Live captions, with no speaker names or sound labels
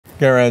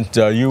Geraint,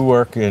 you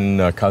work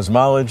in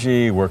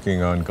cosmology,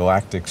 working on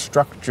galactic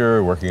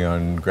structure, working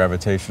on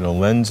gravitational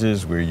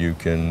lenses where you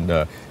can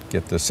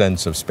get the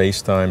sense of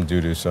space-time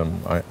due to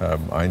some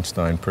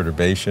Einstein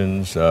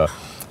perturbations.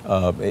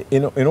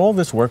 In all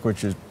this work,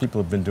 which is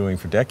people have been doing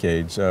for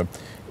decades,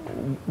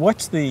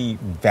 what's the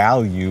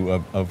value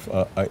of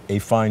a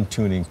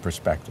fine-tuning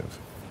perspective?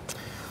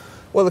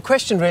 Well, the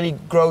question really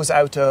grows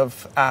out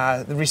of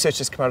the research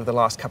that's come out of the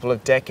last couple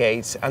of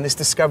decades and this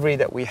discovery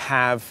that we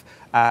have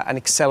an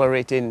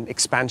accelerating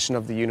expansion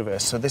of the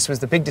universe. So this was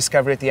the big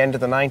discovery at the end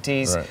of the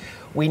 90s. Right.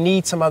 We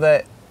need some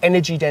other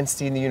energy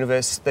density in the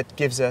universe that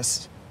gives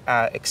us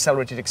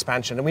accelerated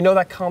expansion. And we know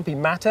that can't be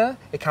matter.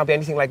 It can't be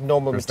anything like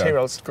normal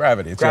materials. It's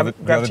gravity. It's the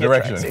other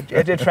direction.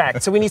 It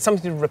attracts. So we need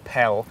something to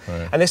repel.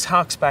 Right. And this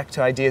harks back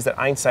to ideas that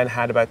Einstein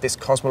had about this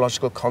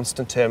cosmological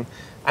constant term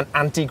and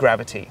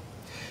anti-gravity.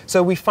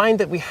 So we find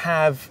that we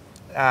have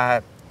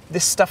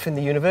this stuff in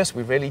the universe.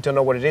 We really don't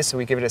know what it is, so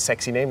we give it a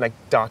sexy name like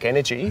dark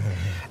energy.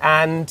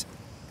 And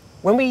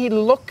when we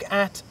look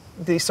at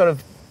the sort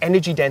of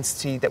energy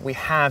density that we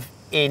have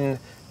in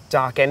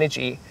dark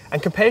energy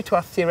and compare it to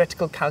our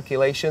theoretical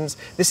calculations,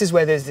 this is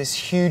where there's this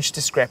huge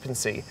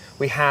discrepancy.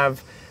 We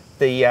have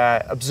the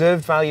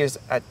observed values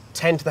at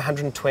 10 to the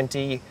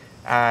 120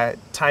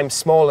 times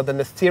smaller than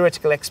the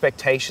theoretical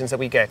expectations that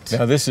we get.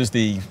 Now this is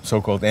the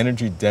so-called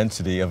energy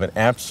density of an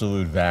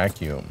absolute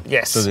vacuum.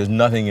 Yes. So there's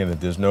nothing in it.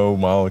 There's no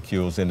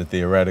molecules in it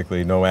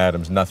theoretically, no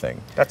atoms,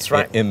 nothing. That's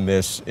right. In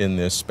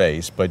this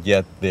space, but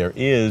yet there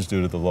is,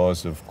 due to the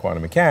laws of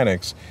quantum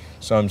mechanics,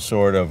 some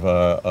sort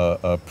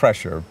of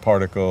pressure,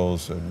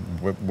 particles, and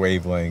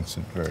wavelengths,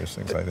 and various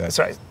things like that. That's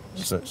right.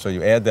 So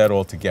you add that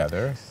all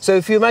together. So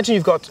if you imagine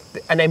you've got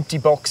an empty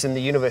box in the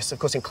universe, of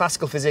course in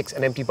classical physics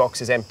an empty box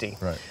is empty.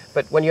 Right.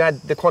 But when you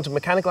add the quantum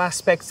mechanical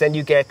aspects, then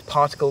you get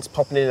particles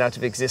popping in and out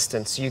of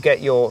existence. You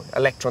get your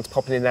electrons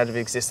popping in and out of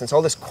existence,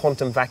 all this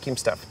quantum vacuum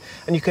stuff.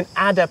 And you can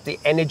add up the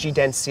energy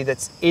density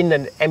that's in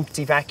an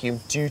empty vacuum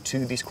due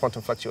to these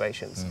quantum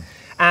fluctuations.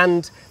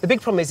 And the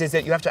big problem is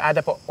that you have to add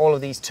up all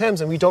of these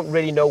terms and we don't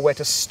really know where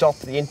to stop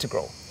the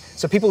integral.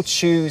 So people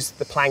choose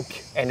the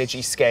Planck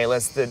energy scale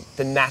as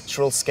the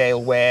natural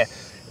scale where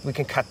we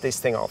can cut this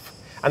thing off.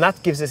 And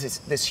that gives us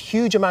this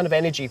huge amount of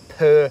energy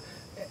per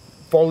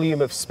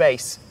volume of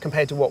space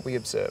compared to what we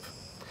observe.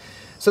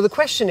 So the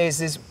question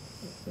is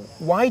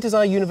why does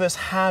our universe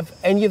have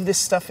any of this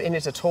stuff in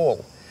it at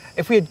all?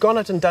 If we had gone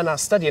out and done our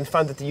study and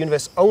found that the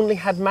universe only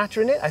had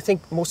matter in it, I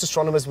think most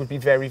astronomers would be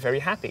very, very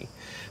happy.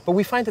 But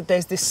we find that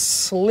there's this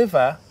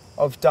sliver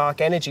of dark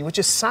energy, which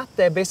is sat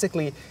there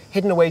basically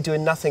hidden away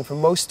doing nothing for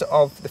most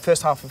of the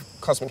first half of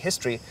cosmic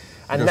history.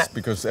 And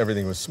because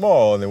everything was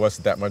small and there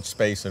wasn't that much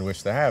space in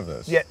which to have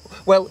this. Yeah,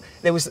 well,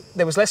 there was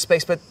less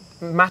space, but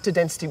matter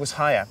density was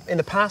higher. In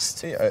the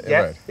past,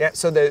 right.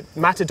 So the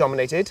matter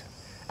dominated,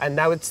 and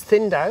now it's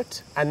thinned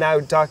out, and now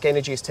dark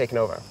energy is taken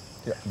over.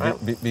 Yeah,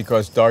 right?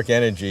 Because dark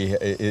energy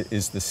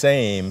is the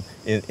same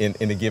in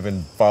a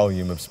given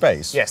volume of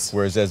space. Yes.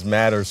 Whereas as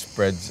matter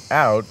spreads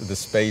out, the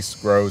space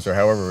grows, or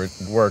however it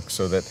works,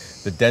 so that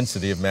the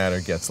density of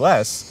matter gets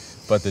less,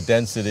 but the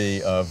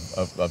density of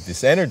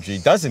this energy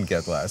doesn't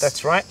get less.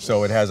 That's right.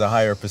 So it has a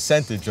higher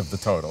percentage of the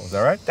total. Is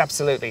that right?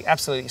 Absolutely,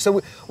 absolutely.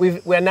 So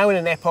we're now in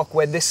an epoch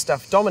where this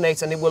stuff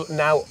dominates, and it will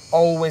now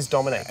always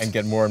dominate. And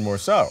get more and more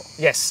so.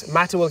 Yes,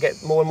 matter will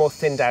get more and more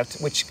thinned out,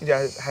 which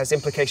has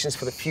implications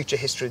for the future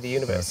history of the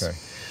universe. Okay.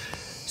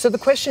 So the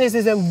question is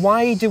then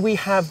why do we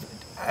have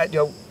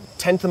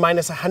 10 to the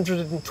minus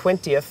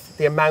 120th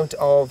the amount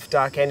of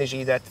dark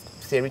energy that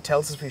theory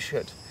tells us we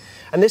should?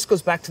 And this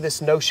goes back to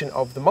this notion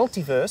of the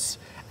multiverse,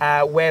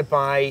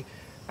 whereby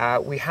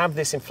we have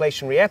this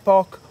inflationary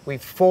epoch,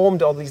 we've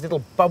formed all these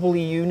little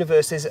bubbly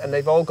universes, and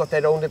they've all got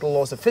their own little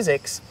laws of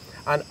physics,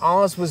 and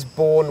ours was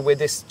born with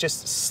this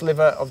just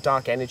sliver of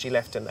dark energy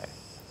left in there.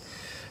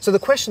 So the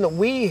question that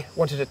we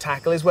wanted to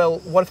tackle is, well,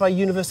 what if our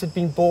universe had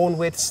been born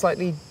with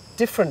slightly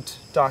different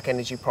dark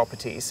energy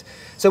properties?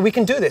 So we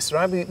can do this,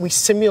 right? We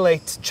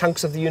simulate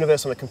chunks of the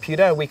universe on a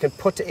computer, we can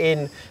put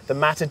in the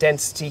matter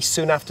density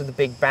soon after the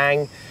Big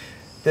Bang.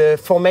 The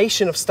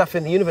formation of stuff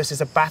in the universe is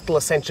a battle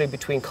essentially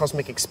between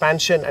cosmic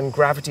expansion and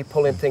gravity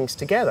pulling things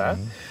together.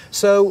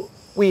 So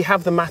we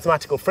have the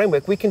mathematical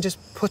framework. We can just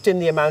put in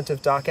the amount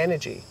of dark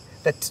energy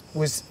that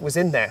was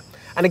in there.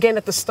 And again,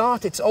 at the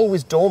start, it's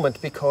always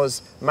dormant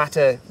because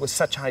matter was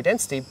such high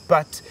density,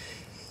 but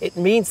it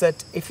means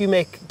that if you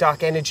make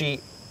dark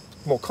energy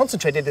more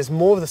concentrated, there's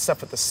more of the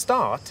stuff at the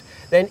start,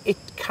 then it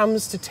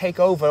comes to take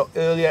over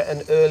earlier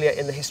and earlier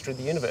in the history of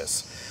the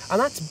universe. And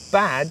that's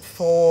bad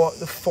for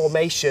the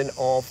formation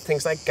of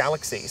things like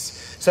galaxies.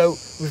 So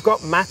we've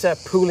got matter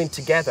pooling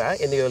together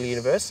in the early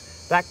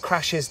universe. That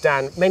crashes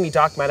down, mainly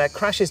dark matter,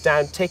 crashes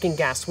down, taking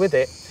gas with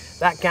it.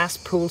 That gas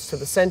pools to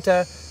the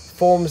center,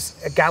 forms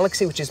a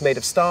galaxy which is made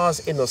of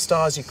stars. In those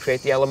stars you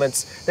create the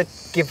elements that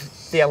give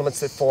the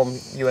elements that form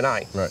you and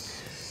I. Right.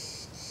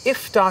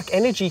 If dark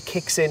energy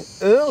kicks in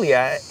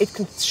earlier, it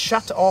can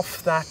shut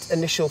off that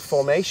initial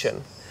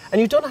formation. And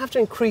you don't have to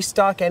increase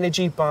dark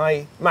energy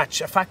by much,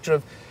 a factor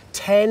of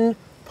 10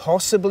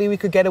 possibly we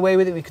could get away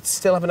with it. We could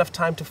still have enough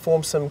time to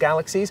form some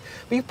galaxies.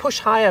 But you push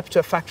high up to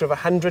a factor of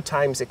 100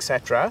 times,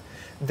 etc.,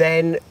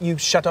 then you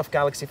shut off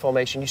galaxy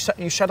formation. You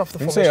shut off the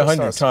When you formation say of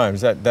 100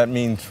 stars. times, that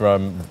means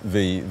from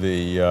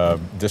the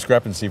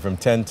discrepancy from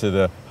 10 to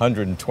the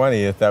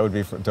 120th, that would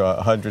be to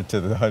 100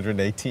 to the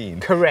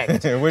 118.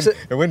 Correct. it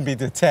wouldn't be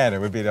to 10, it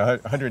would be to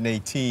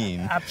 118.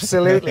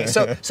 Absolutely.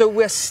 So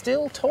we're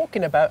still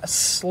talking about a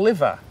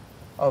sliver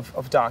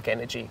of dark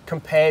energy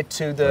compared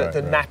to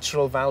the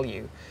natural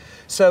value.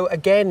 So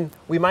again,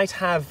 we might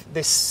have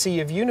this sea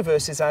of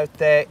universes out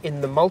there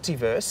in the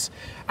multiverse,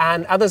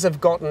 and others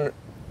have gotten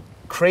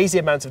crazy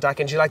amounts of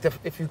dark energy. Like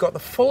if you've got the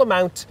full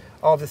amount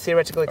of the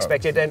theoretical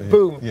expected, then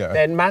boom,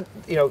 then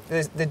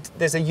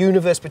there's a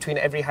universe between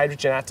every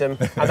hydrogen atom,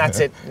 and that's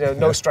it.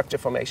 No structure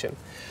formation.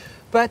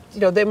 But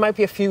there might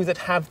be a few that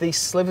have these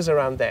slivers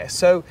around there.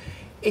 So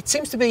it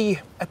seems to be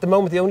at the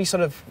moment the only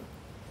sort of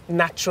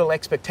natural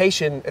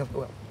expectation,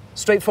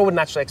 straightforward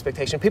natural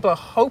expectation. People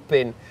are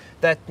hoping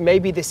that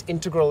maybe this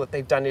integral that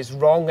they've done is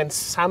wrong, and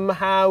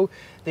somehow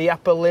the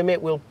upper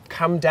limit will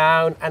come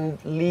down and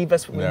leave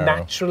us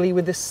naturally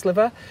with this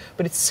sliver.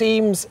 But it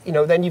seems,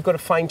 then you've got to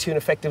fine-tune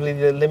effectively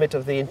the limit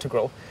of the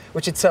integral,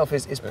 which itself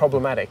is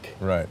problematic.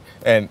 Right.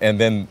 And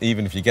then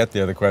even if you get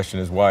there, the question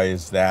is, why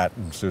is that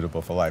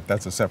suitable for life?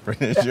 That's a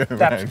separate issue.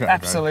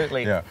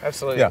 Absolutely. Yeah.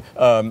 Absolutely. Yeah.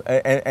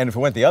 And if it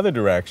went the other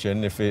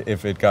direction, if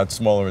it got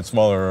smaller and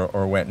smaller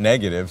or went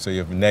negative, so you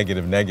have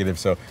negative,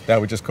 so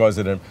that would just cause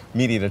an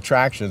immediate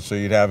attraction, so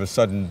you'd have a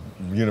sudden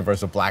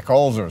universe of black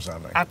holes or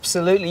something.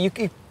 Absolutely.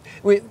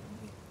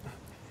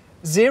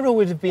 Zero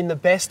would have been the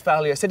best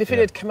value. I said if it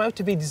had come out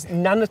to be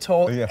none at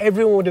all,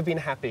 everyone would have been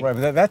happy. Right,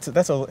 but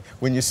that's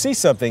when you see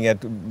something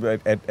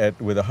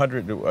with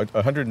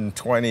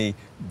 120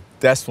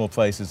 decimal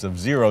places of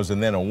zeros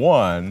and then a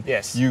 1,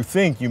 you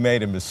think you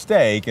made a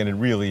mistake and it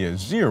really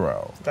is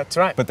 0. That's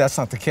right. But that's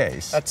not the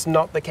case. That's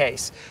not the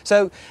case.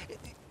 So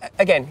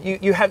again,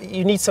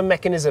 you need some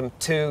mechanism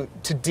to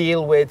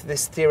deal with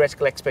this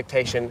theoretical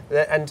expectation,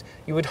 and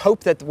you would hope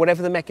that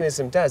whatever the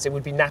mechanism does, it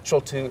would be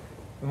natural to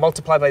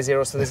multiply by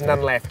 0 so there's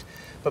none left.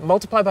 But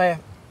multiply by a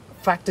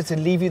factor to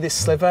leave you this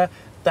sliver,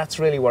 that's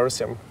really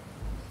worrisome.